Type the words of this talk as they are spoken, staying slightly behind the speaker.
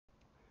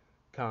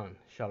Khan,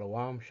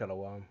 Shalom,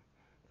 Shalom.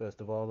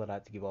 First of all, I'd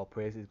like to give all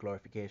praises,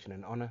 glorification,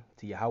 and honor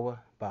to Yahweh,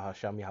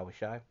 Bahasham Yahweh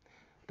Shai.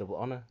 Double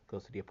honor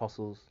goes to the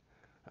apostles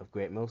of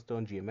Great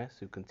Millstone GMS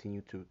who continue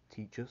to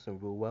teach us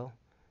and rule well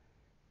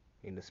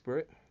in the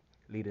spirit,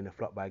 leading the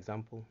flock by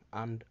example,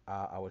 and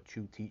are our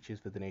true teachers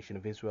for the nation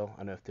of Israel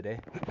on earth today.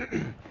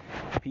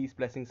 Peace,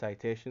 blessing,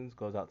 citations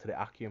goes out to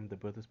the Akim, the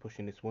brothers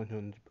pushing this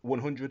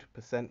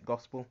 100%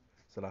 gospel,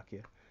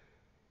 Salakia,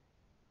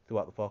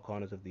 throughout the four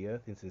corners of the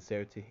earth in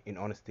sincerity, in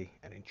honesty,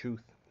 and in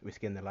truth,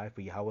 risking their life for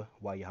Yahweh,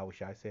 why Yahweh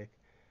Shai's sake.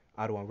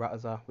 Adwan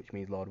Ratazar, which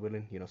means Lord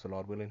willing, so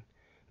Lord willing,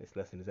 this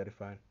lesson is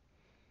edifying.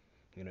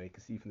 You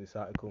can see from this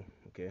article,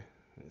 okay,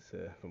 it's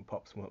from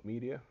Pop Smoke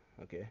Media,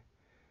 okay,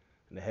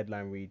 and the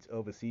headline reads,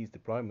 Overseas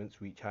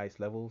deployments reach highest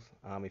levels,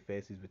 Army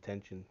faces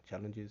retention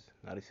challenges.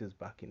 Now this is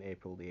back in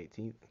April the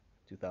 18th,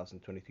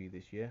 2023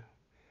 this year,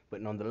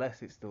 but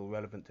nonetheless it's still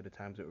relevant to the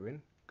times that we're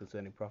in,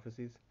 concerning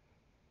prophecies,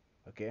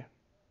 okay,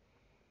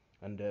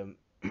 and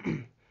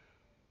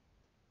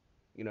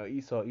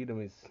Esau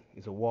Edom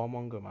is a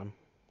warmonger, man.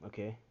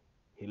 Okay,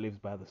 he lives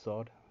by the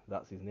sword.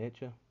 That's his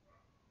nature.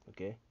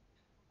 Okay,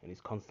 and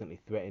he's constantly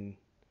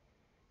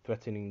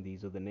threatening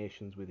these other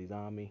nations with his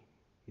army,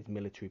 his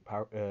military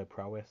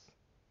prowess.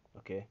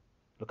 Okay,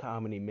 look at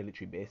how many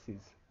military bases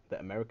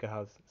that America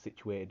has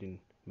situated in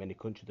many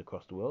countries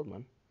across the world,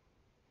 man.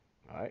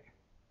 All right,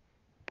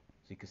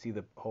 so you can see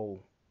the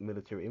whole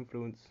military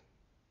influence,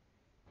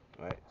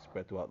 all right,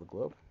 spread throughout the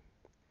globe.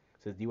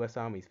 Says the US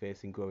Army is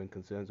facing growing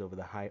concerns over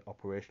the high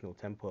operational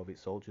tempo of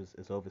its soldiers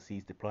as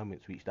overseas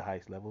deployments reach the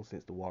highest level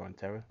since the War on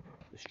Terror.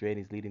 The strain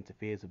is leading to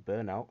fears of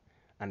burnout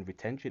and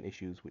retention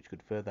issues which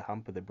could further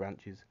hamper the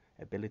branch's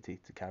ability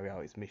to carry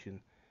out its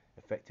mission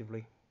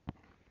effectively.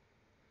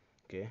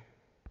 Okay,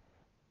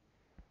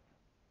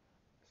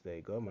 so there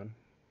you go, man.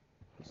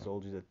 The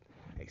soldiers are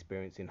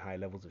experiencing high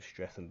levels of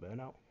stress and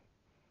burnout.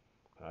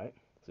 Alright,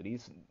 so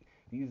these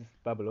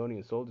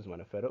Babylonian soldiers,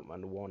 man, are fed up,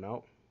 man, worn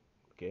out,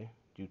 okay,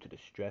 due to the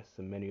stress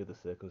and many other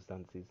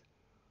circumstances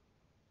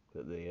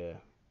that they're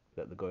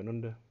going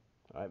under.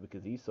 Alright,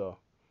 because Esau,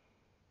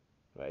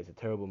 right, is a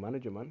terrible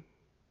manager, man.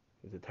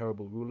 He's a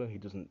terrible ruler. He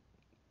doesn't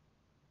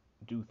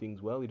do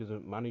things well. He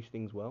doesn't manage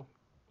things well.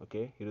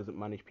 Okay, he doesn't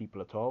manage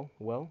people at all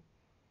well,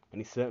 and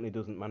he certainly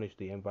doesn't manage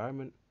the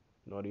environment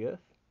nor the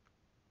earth.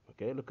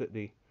 Okay, look at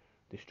the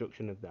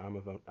destruction of the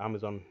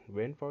Amazon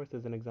rainforest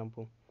as an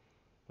example.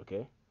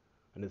 Okay,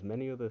 and there's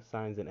many other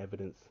signs and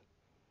evidence.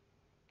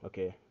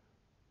 Okay,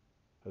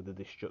 of the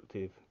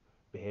destructive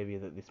behavior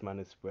that this man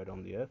has spread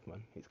on the earth,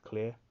 man. It's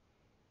clear,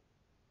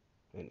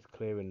 and it's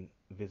clear and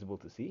visible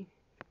to see.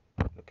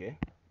 Okay.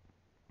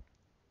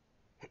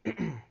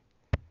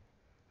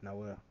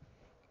 Now,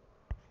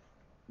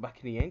 back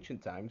in the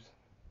ancient times,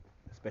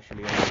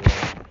 especially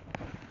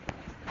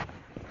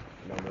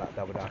under, like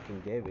David our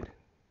King David,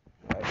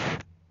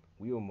 right?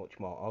 We were much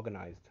more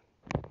organized,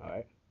 all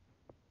right?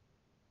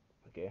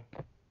 Okay.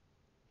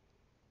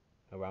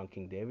 Around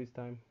King David's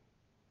time,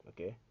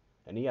 okay,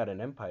 and he had an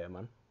empire,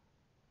 man.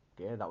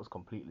 Okay, that was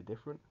completely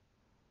different.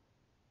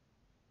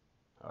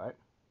 All right.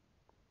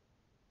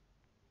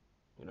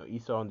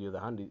 Esau on the other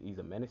hand, he's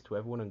a menace to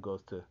everyone and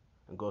goes to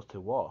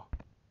war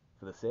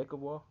for the sake of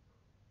war,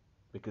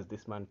 because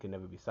this man can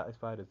never be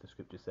satisfied, as the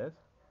scripture says.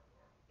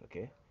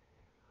 Okay.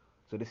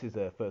 So this is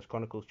First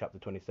Chronicles chapter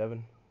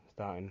 27,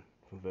 starting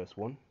from verse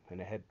 1, and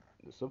the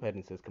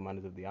subheading says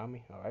Commanders of the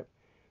Army. All right.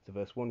 So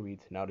verse 1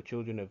 reads, Now the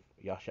children of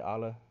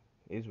Yasha'Allah,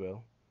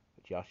 Israel,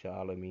 which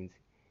Yasha'Allah means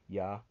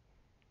Yah,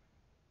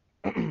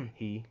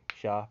 he,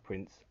 Shah,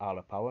 Prince,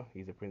 Allah, power.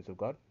 He's a prince of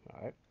God.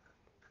 All right.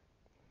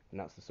 And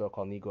that's the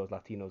so-called Negroes,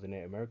 Latinos, and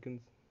Native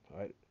Americans. All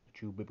right. The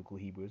true biblical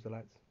Hebrew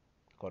Israelites,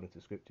 according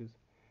to scriptures.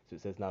 So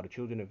it says, Now the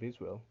children of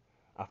Israel,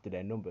 after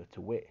their number,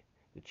 to wit,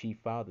 the chief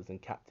fathers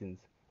and captains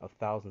of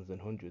thousands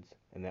and hundreds,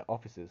 and their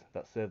officers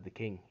that served the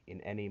king in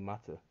any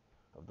matter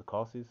of the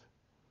causes.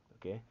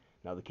 Okay.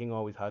 Now the king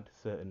always had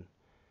certain,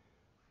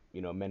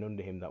 men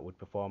under him that would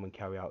perform and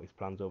carry out his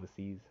plans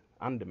overseas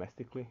and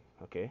domestically.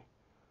 Okay.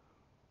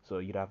 So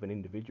you'd have an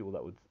individual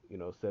that would,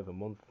 serve a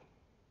month.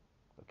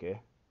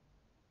 Okay.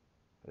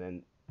 And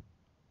then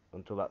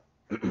until that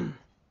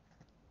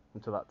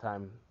until that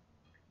time,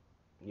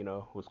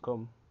 was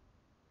come,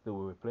 they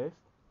were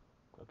replaced.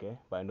 Okay,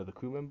 by another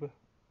crew member.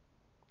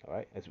 All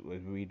right. As we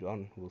read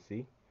on, we'll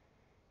see.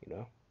 You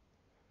know.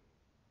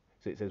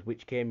 So it says,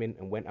 which came in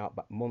and went out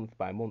month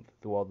by month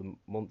through all the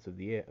months of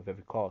the year of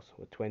every course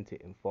were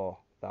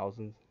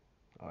 20,004,000.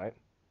 All right.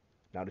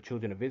 Now the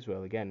children of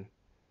Israel, again,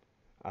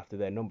 after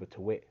their number,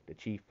 to wit, the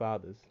chief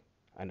fathers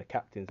and the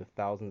captains of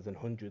thousands and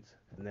hundreds,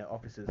 and their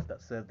officers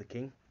that served the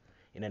king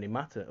in any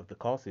matter of the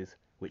courses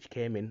which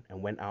came in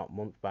and went out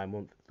month by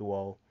month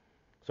throughout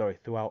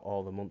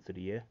all the months of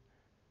the year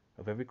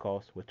of every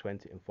course were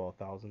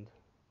 20,004,000.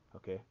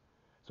 Okay.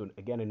 So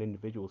again, an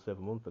individual serve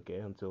a month, okay,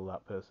 until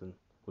that person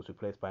was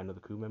replaced by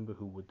another crew member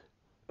who would,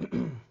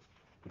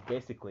 would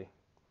basically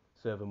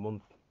serve a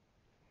month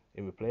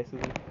in replace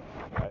of them,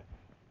 right,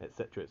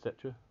 etc.,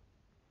 etc.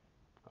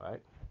 All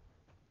right.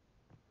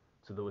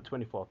 So there were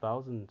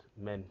 24,000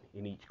 men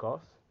in each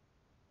course,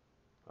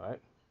 All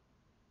right.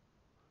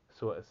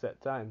 So at a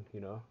set time,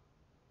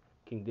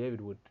 King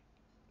David would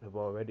have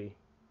already,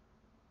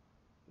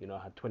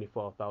 had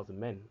 24,000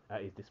 men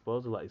at his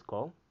disposal at his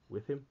call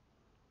with him.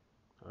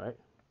 All right.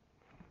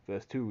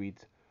 Verse 2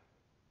 reads,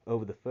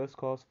 over the first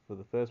course for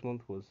the first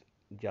month was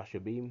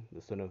Jashobeam,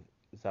 the son of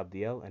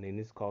Zabdiel, and in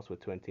his course were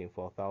 20 and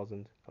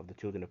 4,000. Of the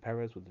children of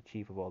Perez was the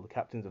chief of all the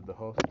captains of the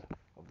host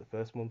of the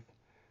first month.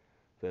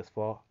 Verse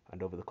 4,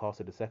 and over the course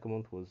of the second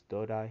month was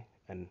Dodai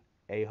and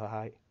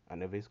Ahahite,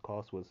 and of his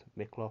course was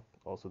Mikloth,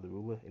 also the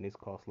ruler. In his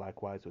course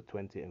likewise were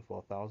 20 and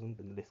 4,000,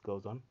 and the list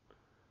goes on.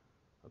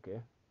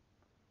 Okay.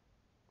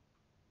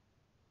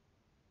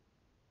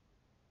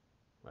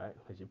 Right,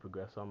 as you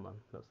progress on, man,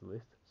 that's the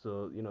list.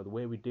 So, the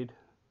way we did,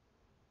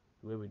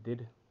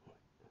 did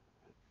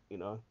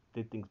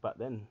things back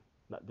then,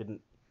 that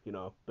didn't,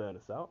 burn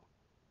us out.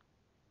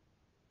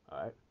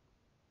 Alright.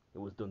 It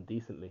was done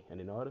decently and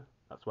in order.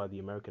 That's why the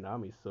American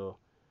army is so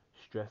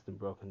stressed and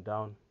broken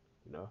down,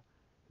 in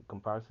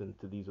comparison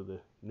to these other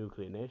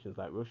nuclear nations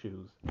like Russia,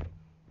 who's,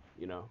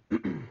 you know,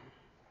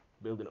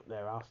 building up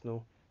their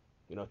arsenal,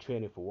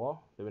 training for war.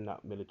 They're in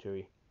that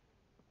military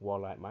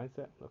warlike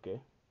mindset,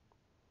 okay?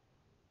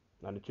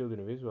 And the children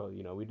of Israel,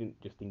 we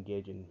didn't just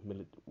engage in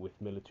with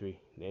military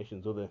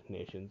nations, other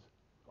nations,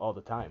 all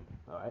the time,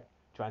 all right?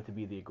 Trying to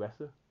be the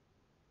aggressor,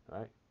 all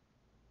right?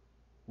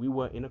 We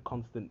weren't in a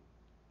constant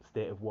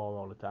state of war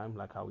all the time,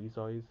 like how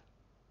Esau is.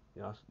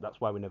 That's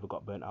why we never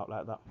got burnt out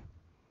like that.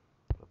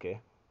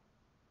 Okay.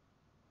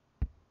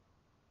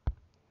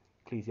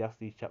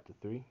 Ecclesiastes chapter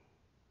 3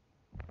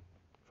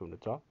 from the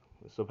top.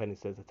 The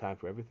subheading says a time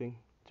for everything.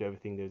 To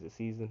everything there is a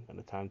season and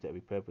a time to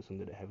every purpose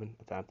under the heaven.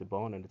 A time to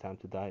born and a time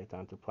to die. A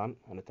time to plant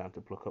and a time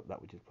to pluck up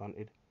that which is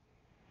planted.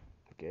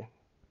 Okay.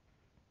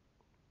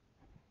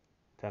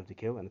 A time to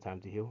kill and a time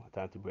to heal. A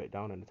time to break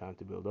down and a time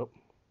to build up.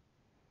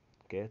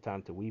 Okay. A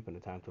time to weep and a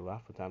time to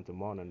laugh. A time to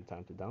mourn and a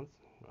time to dance.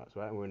 That's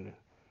right. We're in the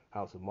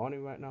house of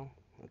mourning right now.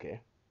 Okay.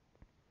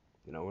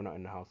 We're not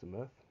in the house of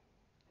mirth.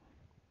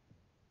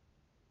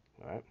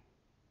 Alright.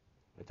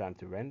 A time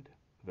to rend.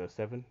 Verse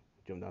 7.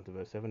 Jump down to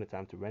verse 7. A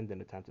time to rend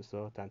and a time to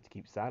sow. A time to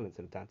keep silence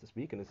and a time to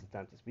speak. And this is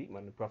time to speak,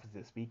 man. The prophets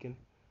are speaking.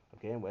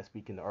 Okay. And we're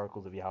speaking the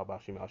oracles of Yahweh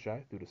Hashem El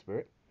Shai through the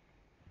Spirit.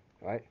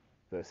 Alright.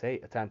 Verse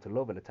 8. A time to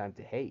love and a time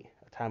to hate.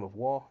 A time of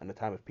war and a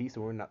time of peace.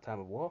 And we're in that time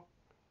of war.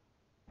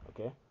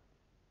 Okay.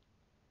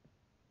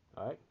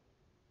 Alright.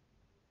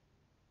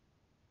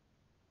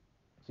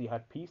 So you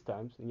had peace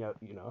times and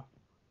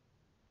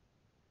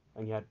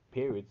and you had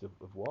periods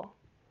of war.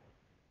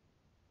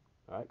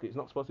 Alright, because it's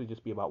not supposed to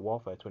just be about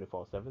warfare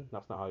 24/7.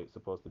 That's not how it's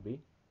supposed to be.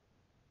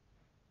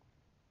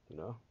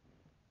 The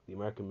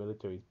American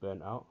military is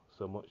burnt out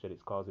so much that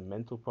it's causing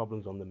mental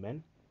problems on the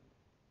men.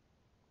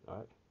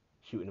 Alright,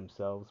 shooting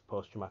themselves,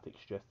 post-traumatic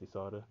stress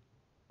disorder.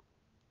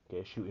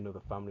 Okay, shooting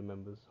other family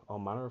members, all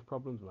manner of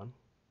problems, man.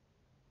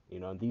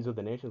 And these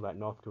other nations like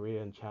North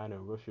Korea and China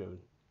and Russia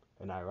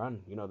and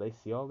Iran, they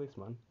see all this,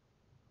 man.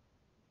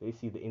 They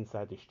see the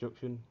inside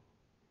destruction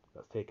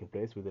that's taking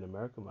place within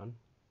America, man.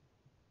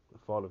 The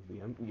fall of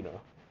the of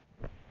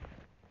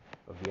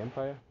the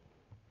empire.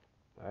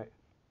 Right?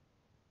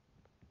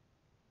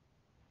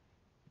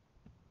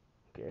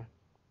 Okay.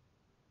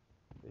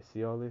 They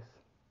see all this,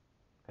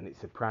 and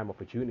it's a prime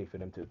opportunity for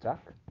them to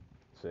attack.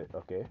 So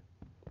okay,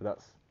 but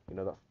that's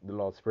the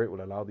Lord's Spirit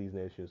will allow these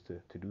nations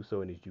to do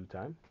so in His due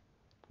time,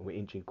 and we're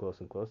inching close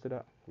and close to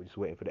that. We're just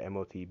waiting for the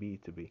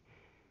MOTB to be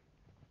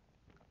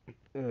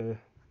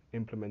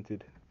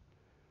implemented.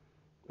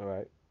 All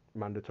right,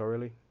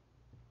 mandatorily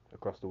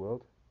across the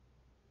world.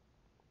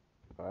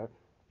 All right.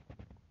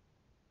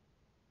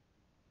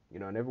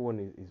 And everyone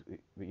is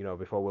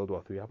before World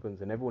War III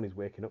happens, and everyone is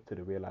waking up to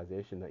the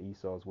realization that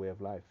Esau's way of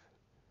life,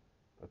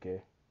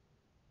 okay,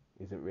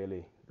 isn't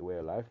really the way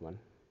of life, man.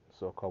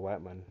 So-called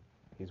white man,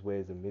 his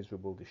ways are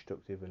miserable,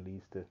 destructive, and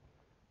leads to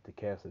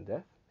chaos and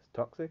death. It's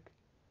toxic,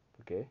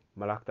 okay.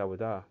 Malak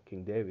Dawuda,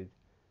 King David,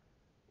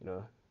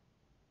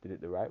 did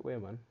it the right way,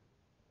 man.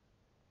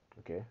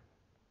 Okay.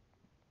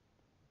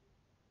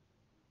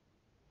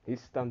 His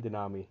standing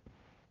army,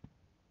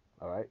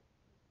 all right,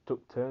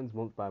 took turns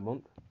month by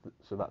month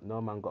so that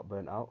no man got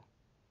burnt out,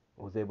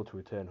 was able to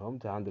return home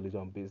to handle his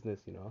own business,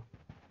 all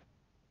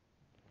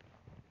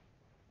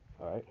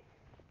right,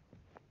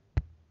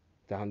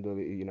 to handle,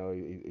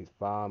 his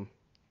farm,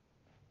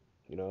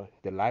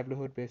 the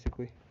livelihood,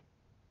 basically.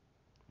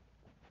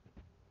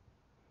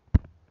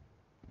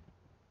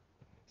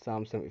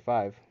 Psalm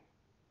 75,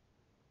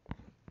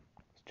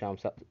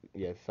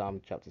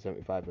 Psalm chapter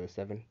 75, verse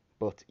 7.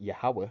 But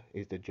Yahweh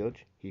is the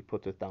judge. He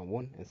putteth down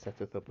one and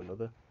setteth up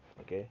another.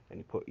 Okay, and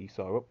he put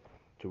Esau up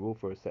to rule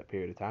for a set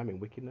period of time in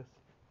wickedness.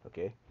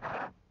 Okay,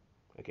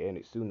 and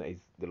it's soon that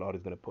the Lord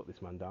is going to put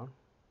this man down.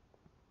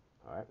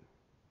 All right.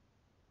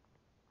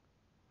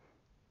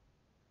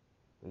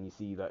 And you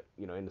see that,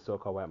 in the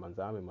so-called white man's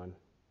army, man,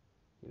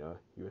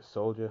 you're a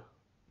soldier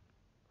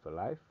for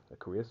life, a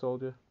career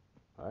soldier,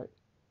 all right?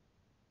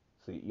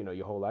 So,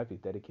 your whole life is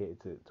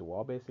dedicated to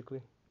war,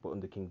 basically. But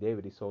under King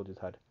David, his soldiers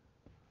had,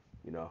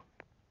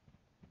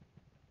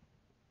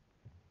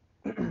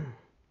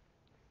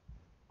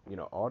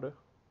 order.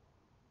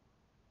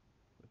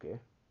 Okay,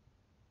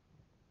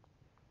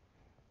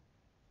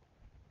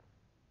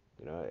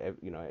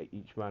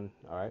 each man,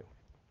 all right,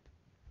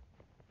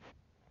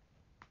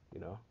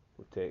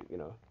 would take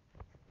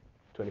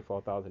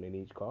 24,000 in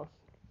each cost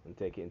and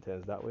take it in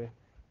turns that way.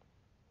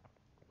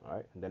 All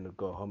right, and then they'd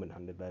go home and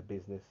handle their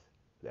business,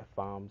 their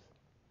farms,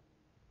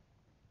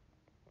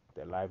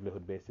 their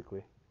livelihood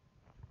basically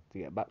to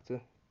get back to.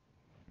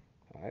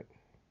 All right,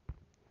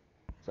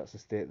 so that's the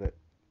state that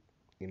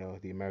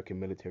the American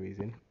military is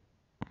in.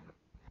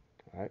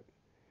 All right,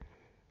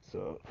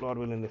 so Lord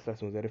willing, this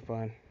lesson was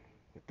edifying.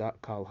 With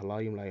that, Kal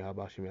Halayim La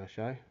Yahabashim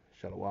Yashai.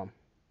 Shalom.